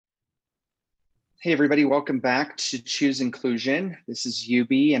Hey, everybody, welcome back to Choose Inclusion. This is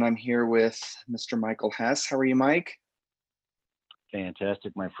UB, and I'm here with Mr. Michael Hess. How are you, Mike?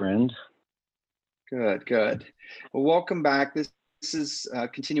 Fantastic, my friend. Good, good. Well, welcome back. This is a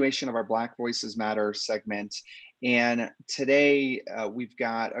continuation of our Black Voices Matter segment. And today we've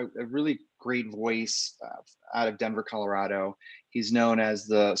got a really great voice out of Denver, Colorado. He's known as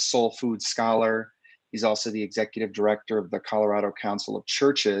the Soul Food Scholar. He's also the executive director of the Colorado Council of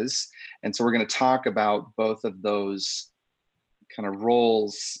Churches. And so we're going to talk about both of those kind of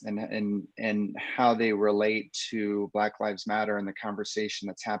roles and how they relate to Black Lives Matter and the conversation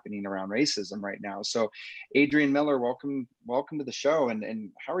that's happening around racism right now. So Adrian Miller, welcome to the show.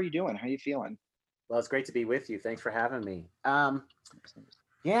 And how are you doing? How are you feeling? Well, it's great to be with you. Thanks for having me.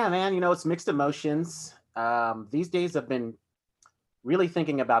 Yeah, man, it's mixed emotions. These days I've been really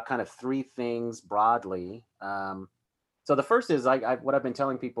thinking about kind of three things broadly. So the first is what I've been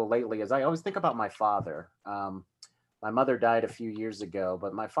telling people lately is I always think about my father. My mother died a few years ago,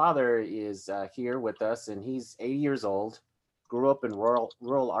 but my father is here with us, and he's 80 years old, grew up in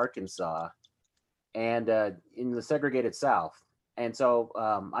rural Arkansas, and in the segregated South. And so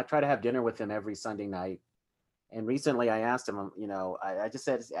I try to have dinner with him every Sunday night. And recently I asked him, I just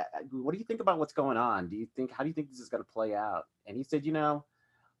said, what do you think about what's going on? How do you think this is going to play out? And he said,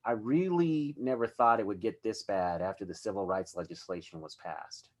 I really never thought it would get this bad after the civil rights legislation was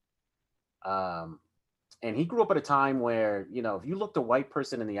passed. And he grew up at a time where, if you looked a white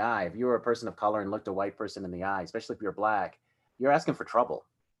person in the eye, if you were a person of color and looked a white person in the eye, especially if you're Black, you're asking for trouble.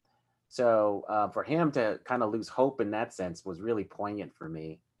 So for him to kind of lose hope in that sense was really poignant for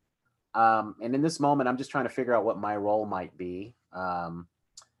me. And in this moment, I'm just trying to figure out what my role might be,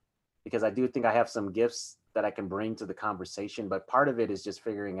 because I do think I have some gifts that I can bring to the conversation. But part of it is just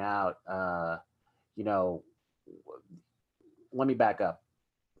figuring out, let me back up.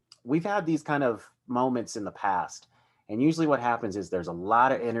 We've had these kind of moments in the past. And usually what happens is there's a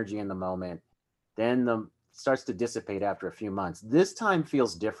lot of energy in the moment. Then starts to dissipate after a few months. This time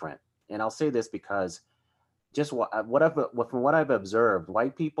feels different. And I'll say this because just from what I've observed,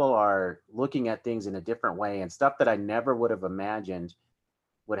 white people are looking at things in a different way, and stuff that I never would have imagined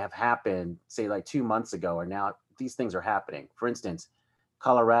would have happened, say like 2 months ago, or now these things are happening. For instance,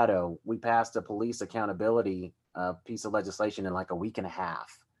 Colorado, we passed a police accountability piece of legislation in like a week and a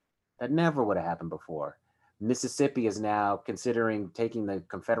half. That never would have happened before. Mississippi is now considering taking the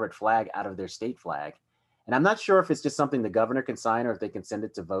Confederate flag out of their state flag. And I'm not sure if it's just something the governor can sign or if they can send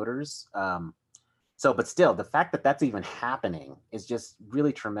it to voters. But still, the fact that that's even happening is just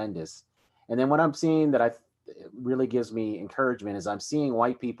really tremendous. And then what I'm seeing that really gives me encouragement is I'm seeing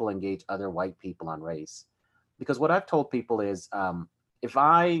white people engage other white people on race. Because what I've told people is if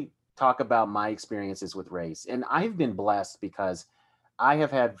I talk about my experiences with race, and I've been blessed because I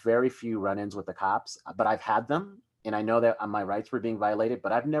have had very few run-ins with the cops, but I've had them. And I know that my rights were being violated,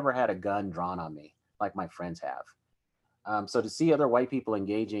 but I've never had a gun drawn on me like my friends have. So to see other white people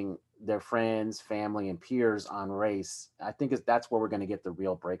engaging their friends, family, and peers on race, I think that's where we're going to get the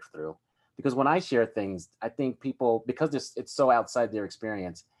real breakthrough. Because when I share things, I think people, because it's so outside their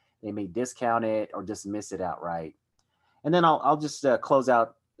experience, they may discount it or dismiss it outright. And then I'll just close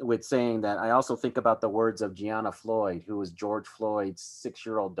out with saying that I also think about the words of Gianna Floyd, who was George Floyd's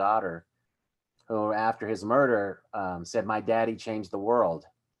 6-year-old daughter, who after his murder said, "My daddy changed the world."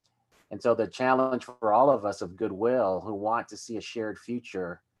 And so the challenge for all of us of goodwill who want to see a shared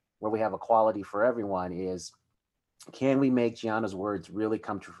future where we have equality for everyone is, can we make Gianna's words really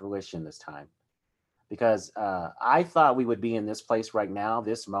come to fruition this time? Because I thought we would be in this place right now,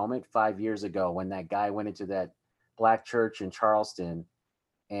 this moment, 5 years ago, when that guy went into that Black church in Charleston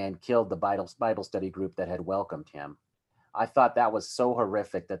and killed the Bible study group that had welcomed him. I thought that was so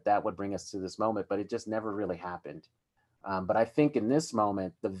horrific that would bring us to this moment, but it just never really happened. But I think in this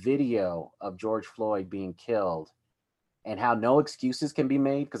moment, the video of George Floyd being killed and how no excuses can be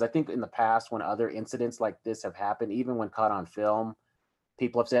made, because I think in the past when other incidents like this have happened, even when caught on film,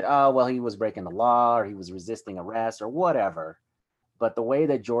 people have said, oh, well, he was breaking the law or he was resisting arrest or whatever. But the way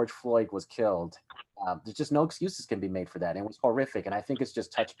that George Floyd was killed, there's just no excuses can be made for that. And it was horrific. And I think it's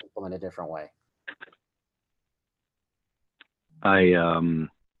just touched people in a different way.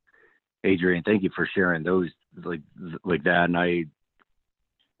 Adrian, thank you for sharing those like that. And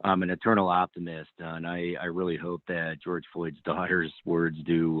I'm an eternal optimist, and I really hope that George Floyd's daughter's words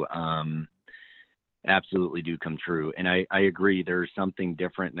do absolutely do come true. And I agree, there's something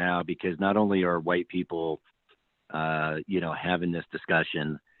different now, because not only are white people, having this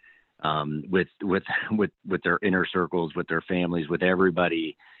discussion with their inner circles, with their families, with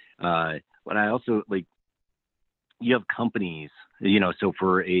everybody, but I also you have companies, so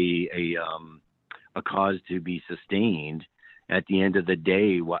for a a cause to be sustained, at the end of the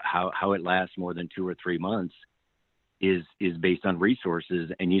day, how it lasts more than 2 or 3 months is based on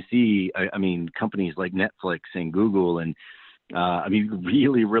resources. And you see, I mean, companies like Netflix and Google and I mean,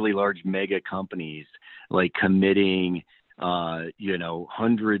 really, really large mega companies like committing,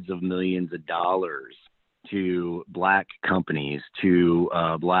 hundreds of millions of dollars to Black companies, to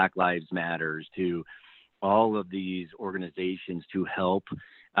Black Lives Matters, to all of these organizations to help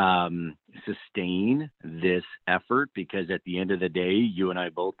sustain this effort, because at the end of the day, you and I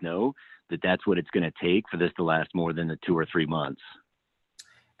both know that that's what it's going to take for this to last more than the 2 or 3 months.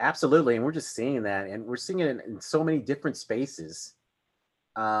 Absolutely. And we're just seeing that. And we're seeing it in so many different spaces.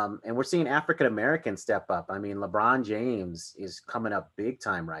 And we're seeing African Americans step up. I mean, LeBron James is coming up big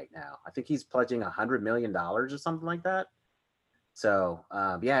time right now. I think he's pledging $100 million or something like that. So,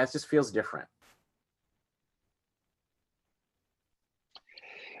 yeah, it just feels different.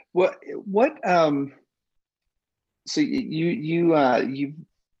 What so you've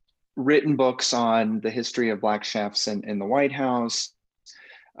written books on the history of Black chefs in the White House.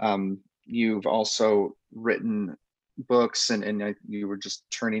 You've also written books and you were just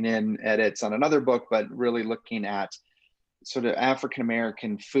turning in edits on another book, but really looking at sort of African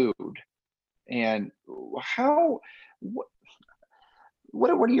American food and what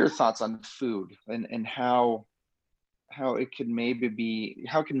are your thoughts on food and how it could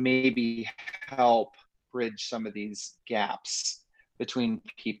maybe help bridge some of these gaps between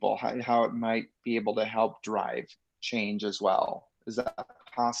people, how it might be able to help drive change as well? Is that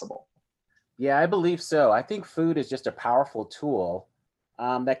possible? Yeah, I believe so. I think food is just a powerful tool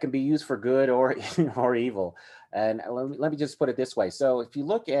that can be used for good or or evil. And let me just put it this way. So if you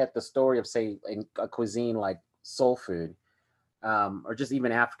look at the story of, say, a cuisine like soul food, or just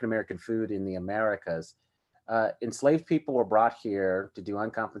even African American food in the Americas, enslaved people were brought here to do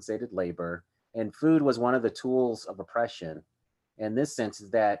uncompensated labor, and food was one of the tools of oppression. In this sense, is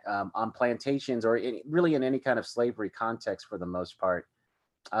that on plantations or really in any kind of slavery context, for the most part,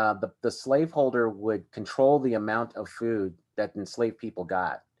 the slaveholder would control the amount of food that enslaved people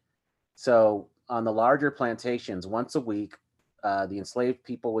got. So on the larger plantations, once a week, the enslaved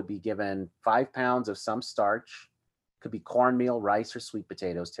people would be given 5 pounds of some starch, could be cornmeal, rice, or sweet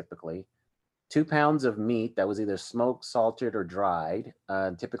potatoes typically, 2 pounds of meat that was either smoked, salted, or dried.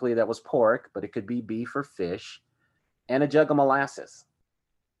 Typically that was pork, but it could be beef or fish, and a jug of molasses.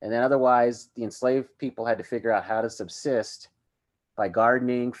 And then otherwise, the enslaved people had to figure out how to subsist by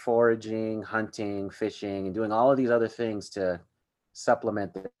gardening, foraging, hunting, fishing, and doing all of these other things to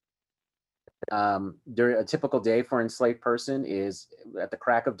supplement the during a typical day for an enslaved person is at the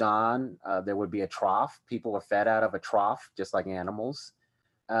crack of dawn, there would be a trough. People were fed out of a trough, just like animals,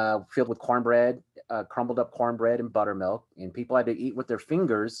 filled with cornbread, crumbled up cornbread and buttermilk. And people had to eat with their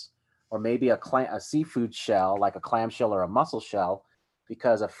fingers or maybe a seafood shell, like a clam shell or a mussel shell,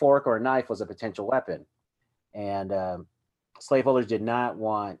 because a fork or a knife was a potential weapon. And slaveholders did not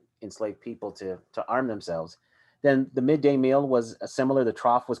want enslaved people to arm themselves. Then the midday meal was similar. The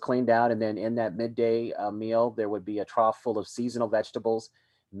trough was cleaned out, and then in that midday meal, there would be a trough full of seasonal vegetables,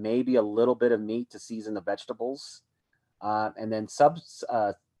 maybe a little bit of meat to season the vegetables, and then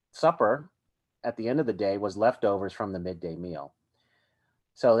supper at the end of the day was leftovers from the midday meal.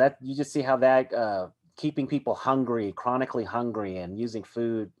 So that you just see how that keeping people hungry, chronically hungry, and using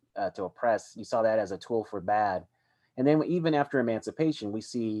food to oppress, you saw that as a tool for bad. And then even after emancipation, we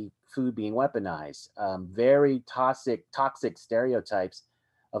see food being weaponized. Very toxic stereotypes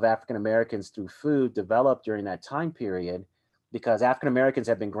of African Americans through food developed during that time period because African Americans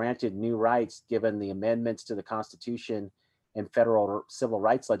have been granted new rights given the amendments to the Constitution and federal civil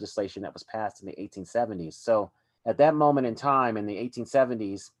rights legislation that was passed in the 1870s. So at that moment in time in the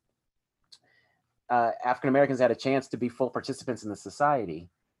 1870s, African Americans had a chance to be full participants in the society.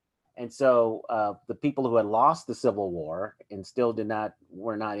 And so the people who had lost the Civil War and still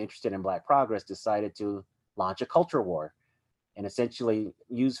were not interested in Black progress decided to launch a culture war and essentially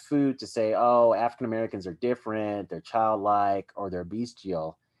use food to say, oh, African Americans are different, they're childlike, or they're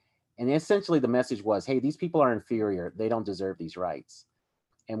bestial. And essentially the message was, hey, these people are inferior, they don't deserve these rights.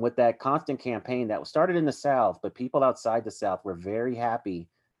 And with that constant campaign that started in the South, but people outside the South were very happy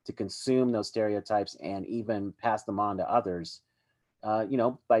to consume those stereotypes and even pass them on to others.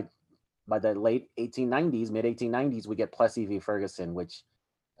 By the late 1890s, mid 1890s, we get Plessy v. Ferguson, which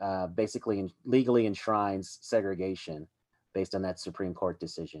basically legally enshrines segregation based on that Supreme Court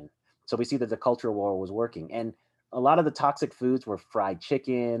decision. So we see that the culture war was working. And a lot of the toxic foods were fried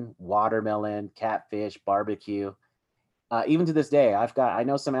chicken, watermelon, catfish, barbecue. Even to this day, I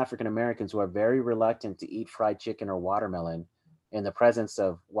know some African Americans who are very reluctant to eat fried chicken or watermelon in the presence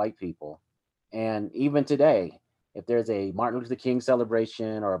of white people. And even today, if there's a Martin Luther King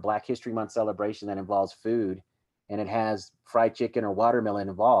celebration or a Black History Month celebration that involves food and it has fried chicken or watermelon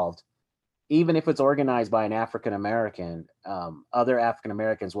involved, even if it's organized by an African American, other African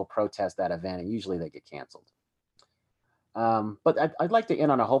Americans will protest that event, and usually they get canceled. But I'd like to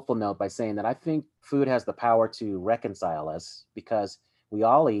end on a hopeful note by saying that I think food has the power to reconcile us because we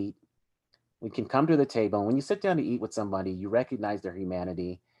all eat. We can come to the table, and when you sit down to eat with somebody, you recognize their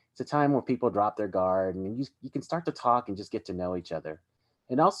humanity. It's a time where people drop their guard, and you can start to talk and just get to know each other.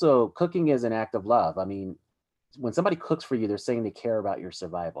 And also, cooking is an act of love. I mean, when somebody cooks for you, they're saying they care about your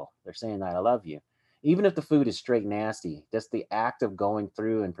survival. They're saying that I love you. Even if the food is straight nasty, just the act of going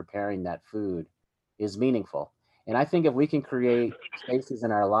through and preparing that food is meaningful. And I think if we can create spaces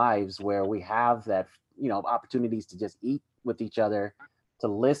in our lives where we have that, opportunities to just eat with each other, to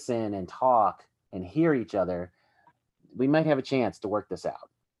listen and talk and hear each other, we might have a chance to work this out.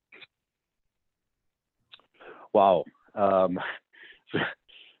 Wow.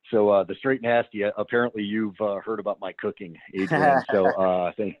 So the straight nasty, apparently you've heard about my cooking, Adrian. So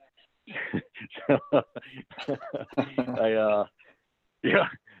I think, yeah.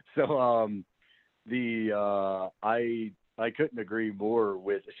 So I couldn't agree more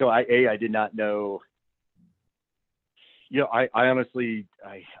with, so I did not know, I honestly,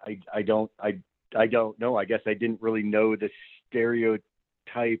 I don't know. I guess I didn't really know the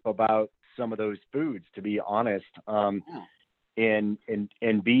stereotype about some of those foods, to be honest. And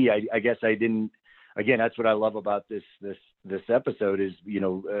B, I guess I didn't. Again, that's what I love about this episode is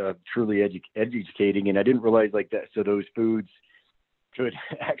truly educating, and I didn't realize like that. So those foods could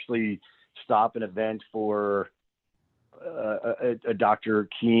actually stop an event for a Dr.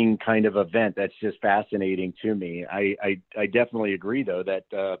 King kind of event. That's just fascinating to me. I definitely agree though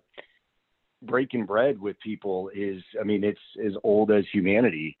that breaking bread with people is, I mean, it's as old as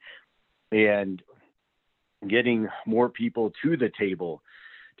humanity, and getting more people to the table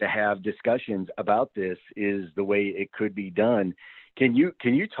to have discussions about this is the way it could be done. Can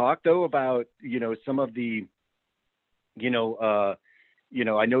you talk though about, some of the,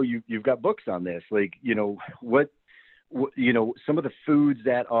 I know you've got books on this, like, what some of the foods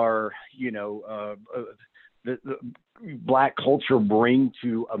that are, the Black culture bring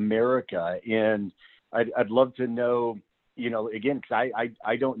to America. And I'd love to know, again, cause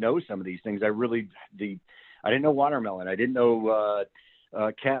I don't know some of these things. I didn't know watermelon. I didn't know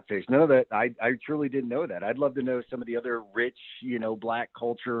catfish. None of that. I truly didn't know that. I'd love to know some of the other rich, Black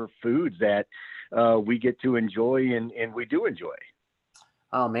culture foods that we get to enjoy and we do enjoy.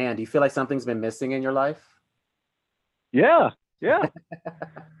 Oh man, do you feel like something's been missing in your life? Yeah. Yeah,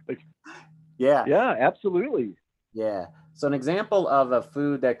 Absolutely. Yeah. So an example of a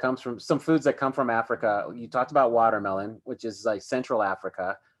food that comes from some foods that come from Africa, you talked about watermelon, which is like Central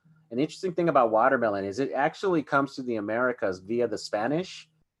Africa. An interesting thing about watermelon is it actually comes to the Americas via the Spanish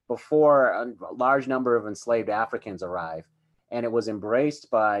before a large number of enslaved Africans arrive. And it was embraced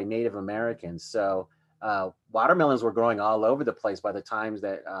by Native Americans. So watermelons were growing all over the place by the times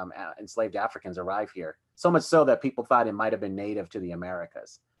that enslaved Africans arrived here. So much so that people thought it might have been native to the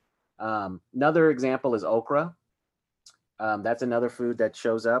Americas. Another example is okra. That's another food that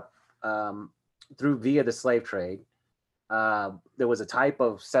shows up through via the slave trade. There was a type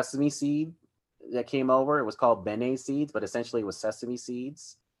of sesame seed that came over. It was called bene seeds, but essentially it was sesame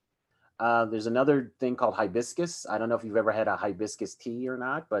seeds. There's another thing called hibiscus. I don't know if you've ever had a hibiscus tea or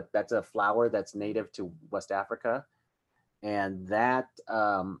not, but that's a flower that's native to West Africa. And that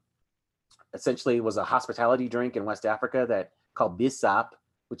essentially was a hospitality drink in West Africa that called bissap,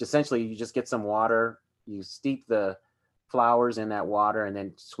 which essentially you just get some water, you steep the flowers in that water and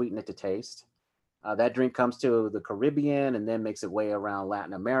then sweeten it to taste. That drink comes to the Caribbean and then makes its way around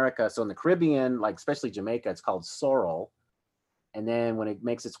Latin America. So in the Caribbean, like especially Jamaica, it's called sorrel. And then when it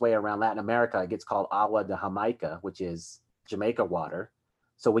makes its way around Latin America, it gets called agua de Jamaica, which is Jamaica water.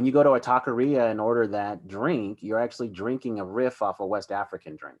 So when you go to a taqueria and order that drink, you're actually drinking a riff off a West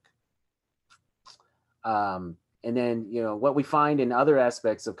African drink. And then, what we find in other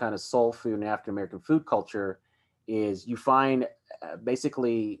aspects of kind of soul food and African American food culture is you find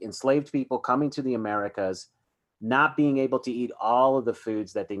basically enslaved people coming to the Americas, not being able to eat all of the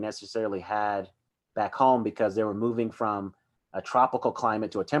foods that they necessarily had back home because they were moving from a tropical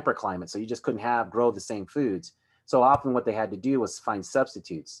climate to a temperate climate. So you just couldn't grow the same foods. So often what they had to do was find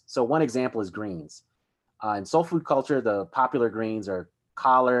substitutes. So one example is greens. In soul food culture, the popular greens are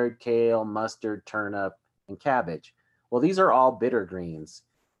collard, kale, mustard, turnip, and cabbage. Well, these are all bitter greens.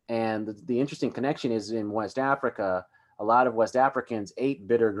 And the interesting connection is in West Africa, a lot of West Africans ate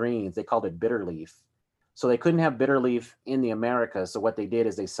bitter greens. They called it bitter leaf. So they couldn't have bitter leaf in the Americas. So what they did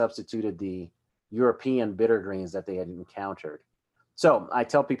is they substituted the European bitter greens that they had encountered. So I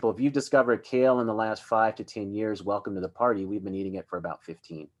tell people, if you've discovered kale in the last 5 to 10 years, welcome to the party. We've been eating it for about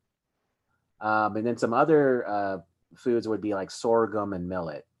 15. And then some other foods would be like sorghum and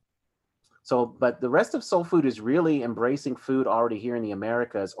millet. So, but the rest of soul food is really embracing food already here in the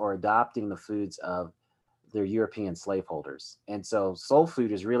Americas or adopting the foods of their European slaveholders. And so soul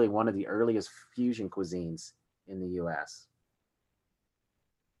food is really one of the earliest fusion cuisines in the US.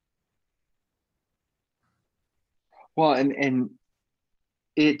 Well, and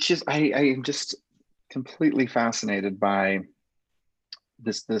it just I am just completely fascinated by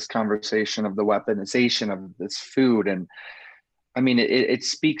this conversation of the weaponization of this food. And I mean, it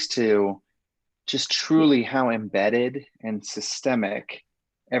speaks to just truly how embedded and systemic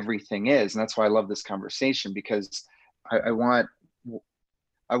everything is. And that's why I love this conversation, because I want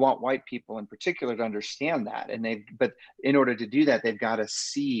white people in particular to understand that. But in order to do that, they've got to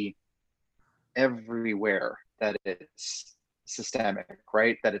see everywhere that it's systemic,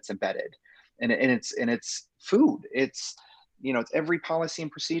 right? That it's embedded, and it's food. It's, it's every policy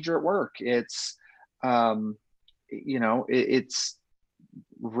and procedure at work. It's it's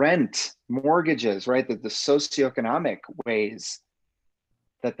rent, mortgages, right? The socioeconomic ways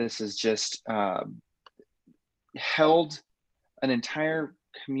that this is just held an entire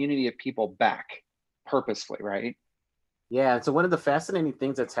community of people back purposefully, right? Yeah. So one of the fascinating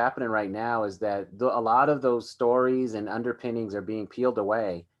things that's happening right now is that a lot of those stories and underpinnings are being peeled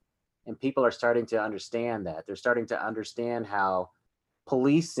away, and people are starting to understand that. They're starting to understand how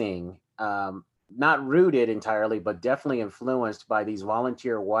policing, not rooted entirely, but definitely influenced by these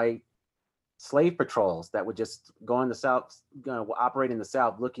volunteer white slave patrols that would just go in the South, operate in the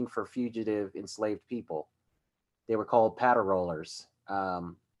South, looking for fugitive enslaved people. They were called patter-rollers.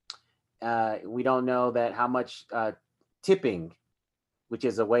 We don't know that how much tipping, which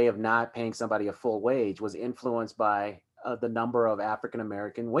is a way of not paying somebody a full wage, was influenced by the number of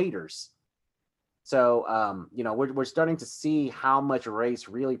African-American waiters. So, we're starting to see how much race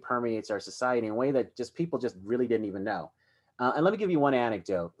really permeates our society in a way that just people just really didn't even know. And let me give you one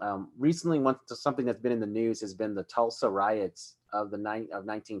anecdote. Recently, something that's been in the news has been the Tulsa riots of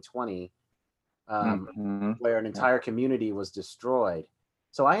 1920, where an entire community was destroyed.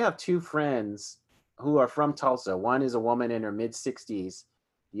 So I have two friends who are from Tulsa. One is a woman in her mid 60s.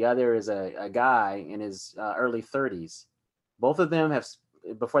 The other is a guy in his early 30s. Both of them have,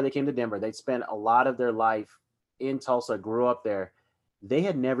 before they came to Denver, they'd spent a lot of their life in Tulsa, grew up there. They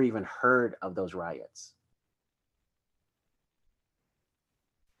had never even heard of those riots.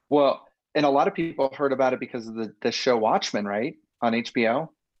 Well, and a lot of people heard about it because of the show Watchmen, right? On HBO.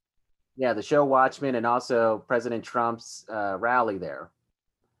 Yeah, the show Watchmen, and also President Trump's rally there.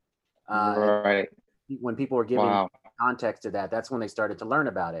 Right. When people were giving context to that, that's when they started to learn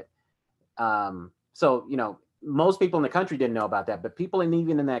about it. So, most people in the country didn't know about that, but people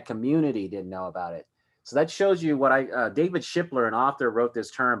even in that community didn't know about it. So that shows you what David Shipler, an author, wrote this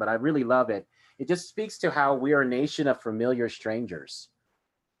term, but I really love it. It just speaks to how we are a nation of familiar strangers.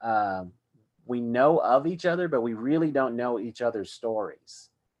 We know of each other, but we really don't know each other's stories.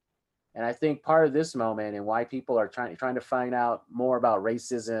 And I think part of this moment and why people are trying to find out more about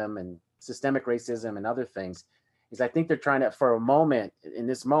racism and systemic racism and other things is I think they're trying to, for a moment, in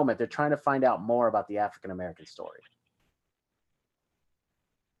this moment, they're trying to find out more about the African-American story.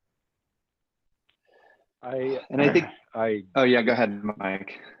 I think oh yeah, go ahead,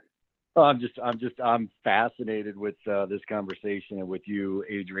 Mike. I'm fascinated with this conversation and with you,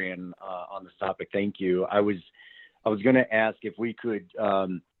 Adrian, on this topic. Thank you. I was going to ask if we could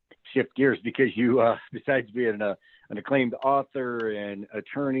shift gears, because you, besides being an acclaimed author and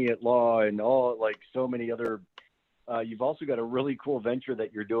attorney at law and all, like so many other, you've also got a really cool venture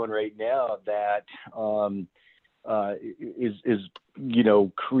that you're doing right now that is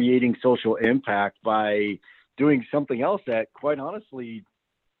creating social impact by doing something else that, quite honestly,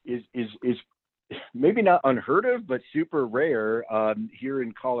 is maybe not unheard of, but super rare here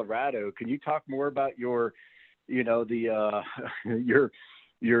in Colorado. Can you talk more about your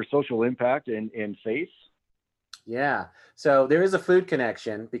social impact and faith? Yeah. So there is a food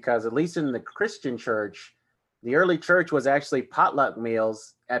connection, because at least in the Christian church, the early church was actually potluck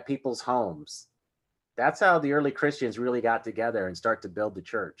meals at people's homes. That's how the early Christians really got together and start to build the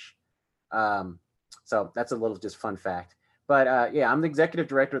church. So that's a little just fun fact. But I'm the executive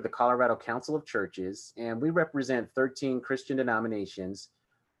director of the Colorado Council of Churches, and we represent 13 Christian denominations,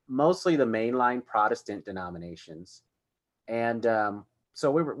 mostly the mainline Protestant denominations. And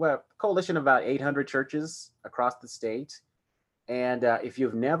so we're a coalition of about 800 churches across the state. And if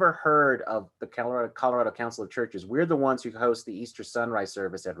you've never heard of the Colorado Council of Churches, we're the ones who host the Easter sunrise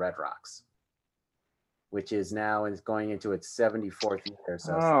service at Red Rocks. which is now is going into its 74th year.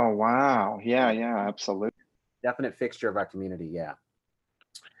 So Oh, wow. Yeah, yeah, absolutely. definite fixture of our community. Yeah.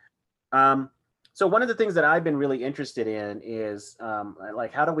 Um, so one of the things that I've been really interested in is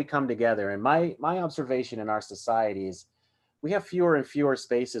like, how do we come together? And my observation in our society is we have fewer and fewer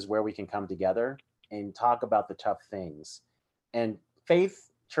spaces where we can come together and talk about the tough things. And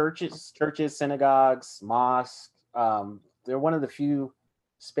faith churches, synagogues, mosques, they're one of the few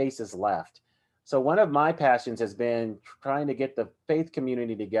spaces left. So one of my passions has been trying to get the faith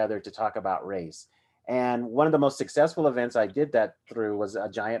community together to talk about race. And one of the most successful events I did that through was a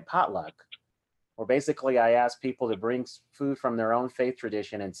giant potluck, where basically I asked people to bring food from their own faith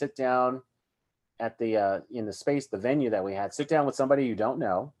tradition and sit down at the in the space, the venue that we had, sit down with somebody you don't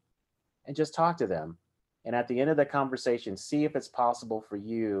know and just talk to them. And at the end of the conversation, see if it's possible for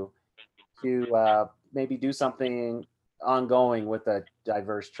you to maybe do something ongoing with a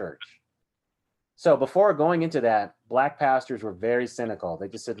diverse church. So before going into that, Black pastors were very cynical. They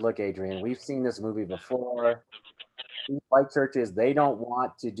just said, "Look, Adrian, we've seen this movie before. These white churches, they don't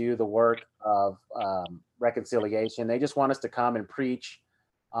want to do the work of reconciliation. They just want us to come and preach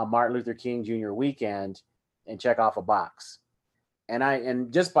on Martin Luther King Jr. weekend and check off a box."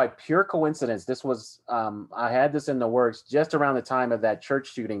 And just by pure coincidence, this was I had this in the works just around the time of that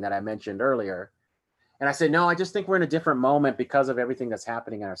church shooting that I mentioned earlier. And I said, "No, I just think we're in a different moment because of everything that's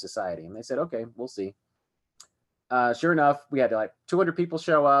happening in our society." And they said, "Okay, we'll see." Sure enough, we had like 200 people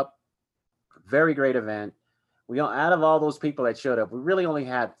show up. Very great event. Out of all those people that showed up, we really only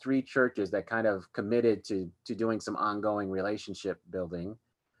had 3 churches that kind of committed to doing some ongoing relationship building.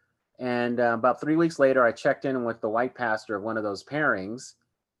 And about 3 weeks later, I checked in with the white pastor of one of those pairings,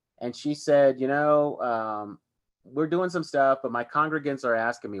 and she said, we're doing some stuff, but my congregants are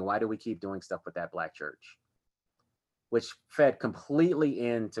asking me, why do we keep doing stuff with that Black church? Which fed completely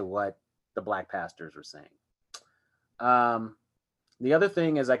into what the Black pastors were saying. The other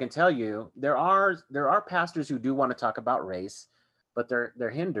thing is, I can tell you, there are pastors who do want to talk about race, but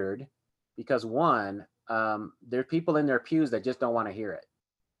they're hindered because one, there are people in their pews that just don't want to hear it.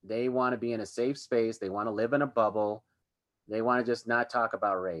 They want to be in a safe space. They want to live in a bubble. They want to just not talk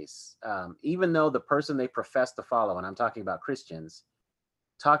about race. Even though the person they profess to follow, and I'm talking about Christians,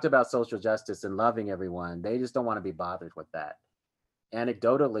 talked about social justice and loving everyone, they just don't want to be bothered with that.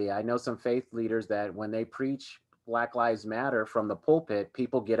 Anecdotally, I know some faith leaders that when they preach Black Lives Matter from the pulpit,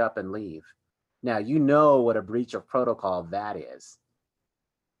 people get up and leave. Now, you know what a breach of protocol that is.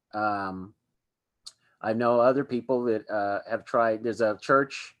 I know other people that have tried. There's a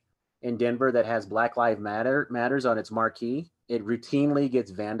church in Denver that has Black Lives Matters on its marquee. It routinely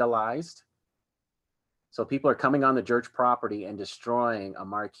gets vandalized. So people are coming on the church property and destroying a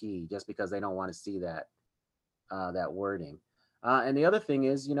marquee just because they don't want to see that wording. And the other thing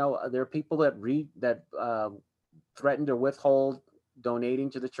is, there are people that threaten to withhold donating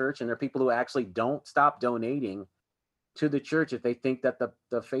to the church, and there are people who actually don't stop donating to the church if they think that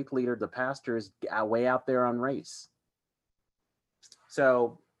the faith leader, the pastor, is way out there on race.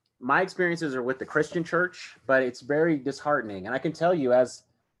 So my experiences are with the Christian church, but it's very disheartening. And I can tell you, as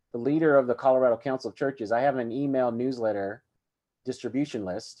the leader of the Colorado Council of Churches, I have an email newsletter distribution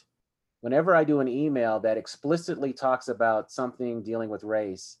list. Whenever I do an email that explicitly talks about something dealing with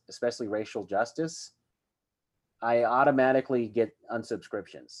race, especially racial justice, I automatically get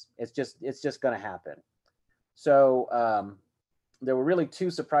unsubscriptions. It's just going to happen. So there were really 2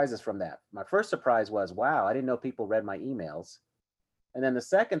 surprises from that. My first surprise was, wow, I didn't know people read my emails. And then the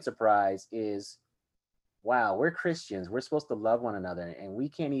second surprise is, wow, we're Christians. We're supposed to love one another, and we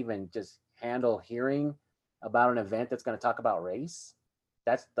can't even just handle hearing about an event that's going to talk about race.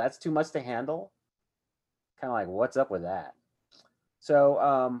 That's too much to handle. Kind of like, what's up with that?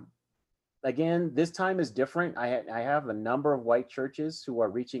 So again, this time is different. I have a number of white churches who are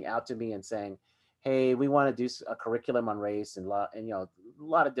reaching out to me and saying, "Hey, we want to do a curriculum on race and a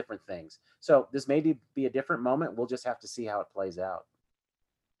lot of different things." So this may be a different moment. We'll just have to see how it plays out.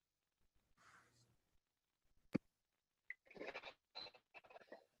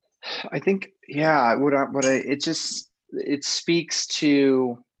 I think, yeah, it speaks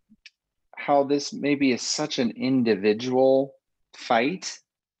to how this maybe is such an individual fight,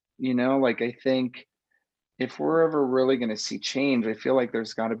 like I think if we're ever really going to see change, I feel like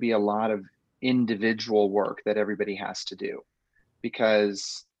there's got to be a lot of individual work that everybody has to do,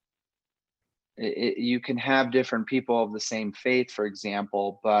 because you can have different people of the same faith, for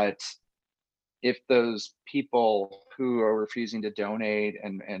example, but if those people who are refusing to donate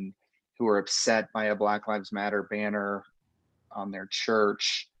and who are upset by a Black Lives Matter banner on their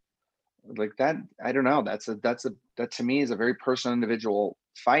church, like that, I don't know, that to me is a very personal individual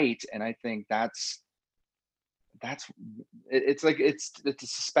fight. And I think that's that's it's like it's a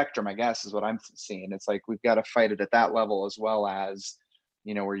spectrum, I guess, is what I'm seeing. It's like we've got to fight it at that level, as well as,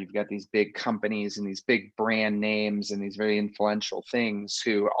 where you've got these big companies and these big brand names and these very influential things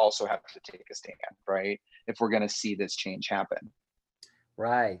who also have to take a stand, right? If we're going to see this change happen.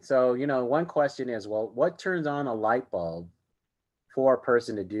 Right. So, one question is, well, what turns on a light bulb for a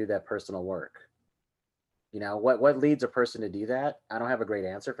person to do that personal work? What leads a person to do that? I don't have a great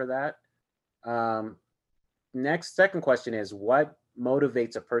answer for that. Second question is, what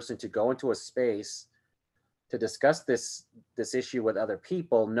motivates a person to go into a space to discuss this issue with other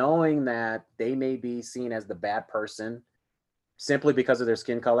people, knowing that they may be seen as the bad person simply because of their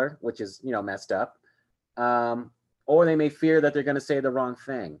skin color, which is, messed up, or they may fear that they're going to say the wrong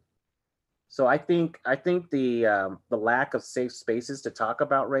thing. So I think the lack of safe spaces to talk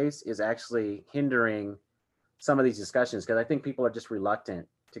about race is actually hindering some of these discussions, because I think people are just reluctant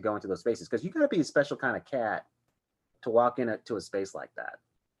to go into those spaces, because you got to be a special kind of cat to walk into a space like that.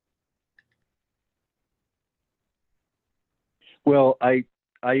 Well, I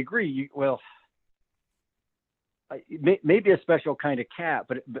agree. Maybe a special kind of cat,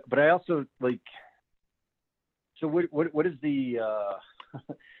 but I also like. So what is the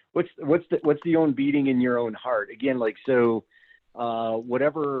what's the own beating in your own heart again? Like, so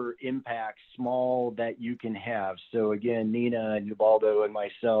whatever impact small that you can have. So again, Nina and Ubaldo and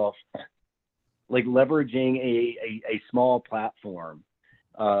myself, like leveraging a small platform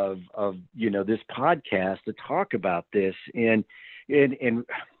of this podcast to talk about this, and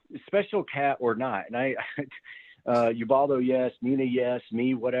special cat or not, and I Ubaldo yes, Nina yes,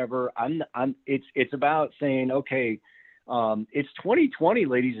 me whatever, it's about saying, okay, it's 2020,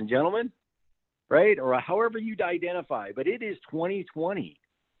 ladies and gentlemen, right? Or however you'd identify, but it is 2020.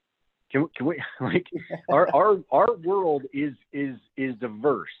 Can we like our world is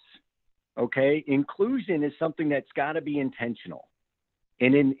diverse. Okay, inclusion is something that's got to be intentional,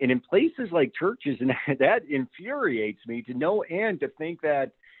 and in places like churches, and that infuriates me to no end, to think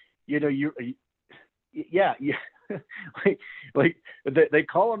that like they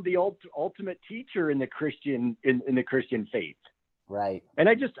call him the ultimate teacher in the Christian in the Christian faith, right? And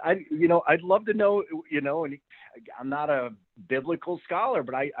I'd love to know, and I'm not a biblical scholar,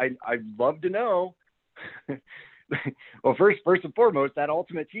 but I'd love to know. Well, first and foremost, that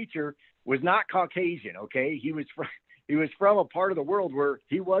ultimate teacher was not Caucasian. Okay, he was from a part of the world where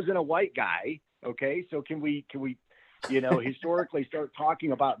he wasn't a white guy. Okay, so can we historically start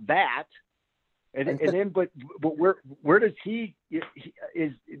talking about that? And then, but where does he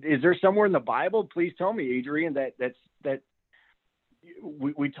is there somewhere in the Bible? Please tell me, Adrian, that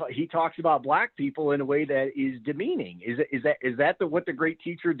he talks about black people in a way that is demeaning. Is that what the great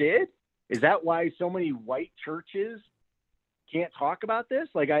teacher did? Is that why so many white churches can't talk about this?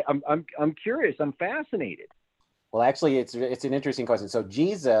 Like I'm curious. I'm fascinated. Well, actually, it's an interesting question. So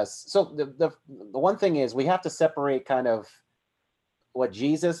Jesus. So the one thing is, we have to separate kind of what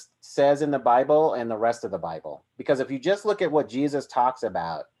Jesus says in the Bible and the rest of the Bible, because if you just look at what Jesus talks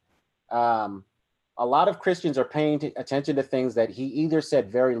about, a lot of Christians are paying attention to things that he either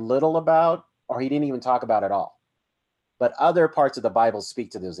said very little about or he didn't even talk about at all. But other parts of the Bible speak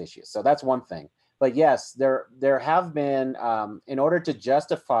to those issues. So that's one thing. But yes, there have been, in order to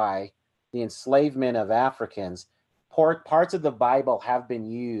justify the enslavement of Africans, parts of the Bible have been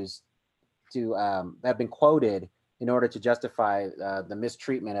used to have been quoted in order to justify the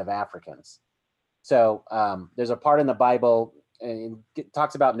mistreatment of Africans. So there's a part in the Bible, and it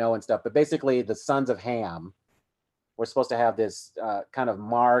talks about Noah and stuff, but basically the sons of Ham were supposed to have this kind of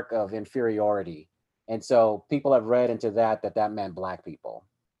mark of inferiority. And so people have read into that meant black people.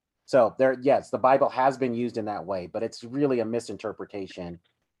 So yes, the Bible has been used in that way, but it's really a misinterpretation.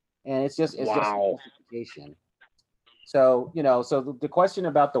 And it's just misinterpretation. So, so the question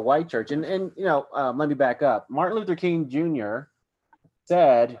about the white church, and let me back up. Martin Luther King Jr.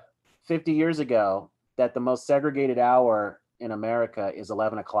 said 50 years ago that the most segregated hour in America is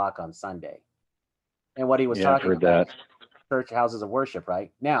 11 o'clock on Sunday. And what he was talking about, church houses of worship,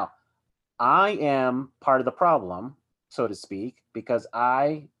 right? Now, I am part of the problem, so to speak, because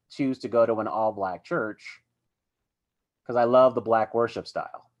I choose to go to an all-black church because I love the black worship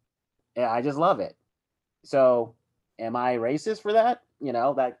style. Yeah, I just love it. So am I racist for that?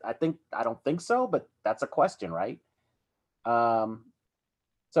 I don't think so, but that's a question, right?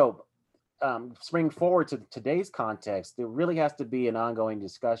 Spring forward to today's context, there really has to be an ongoing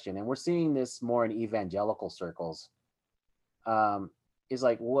discussion, and we're seeing this more in evangelical circles. Is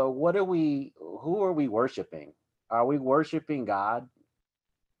like, well, who are we worshiping? Are we worshiping God?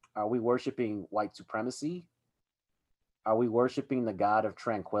 Are we worshiping white supremacy? Are we worshiping the God of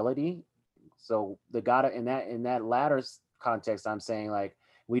tranquility? So the God in that latter context, I'm saying like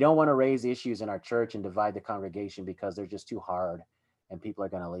we don't want to raise issues in our church and divide the congregation because they're just too hard and people are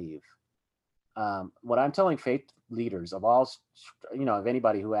going to leave. What I'm telling faith leaders of all, of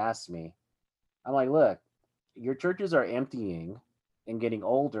anybody who asks me, I'm like, look, your churches are emptying and getting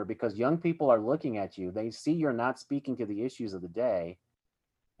older because young people are looking at you. They see you're not speaking to the issues of the day.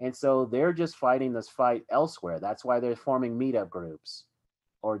 And so they're just fighting this fight elsewhere. That's why they're forming meetup groups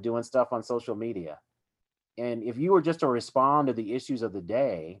or doing stuff on social media. And if you were just to respond to the issues of the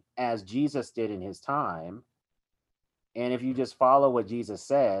day as Jesus did in his time, and if you just follow what Jesus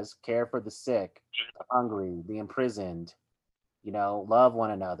says, care for the sick, the hungry, the imprisoned, love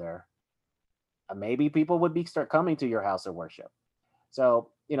one another, maybe people would start coming to your house of worship. So,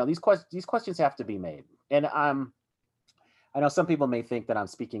 these questions have to be made. And I know some people may think that I'm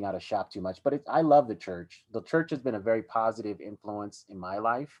speaking out of shop too much, but I love the church. The church has been a very positive influence in my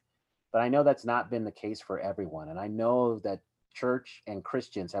life, but I know that's not been the case for everyone. And I know that church and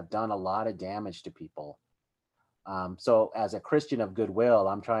Christians have done a lot of damage to people. So as a Christian of goodwill,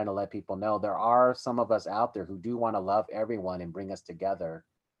 I'm trying to let people know there are some of us out there who do want to love everyone and bring us together.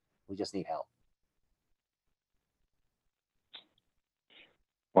 We just need help.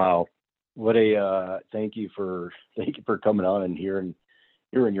 Wow. What a thank you for coming on and hearing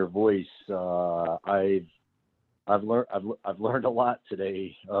your voice. I've learned a lot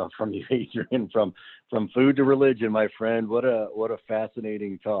today from you, Adrian, from food to religion, my friend. What a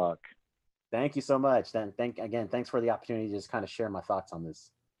fascinating talk. Thank you so much. Then thanks for the opportunity to just kind of share my thoughts on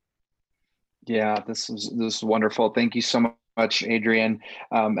this. Yeah, this is wonderful. Thank you so much, Adrian.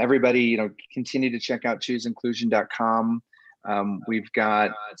 Everybody, continue to check out chooseinclusion.com. We've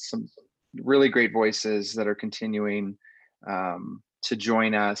got some really great voices that are continuing to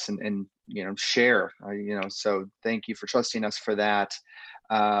join us and share. So thank you for trusting us for that.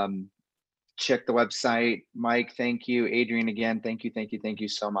 Check the website. Mike, thank you. Adrian, again, thank you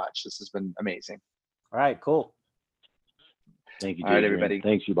so much. This has been amazing. All right, cool. Thank you, All right, everybody.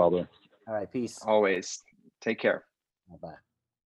 Thanks, Ubaldo. All right, peace. Always. Take care. Bye-bye.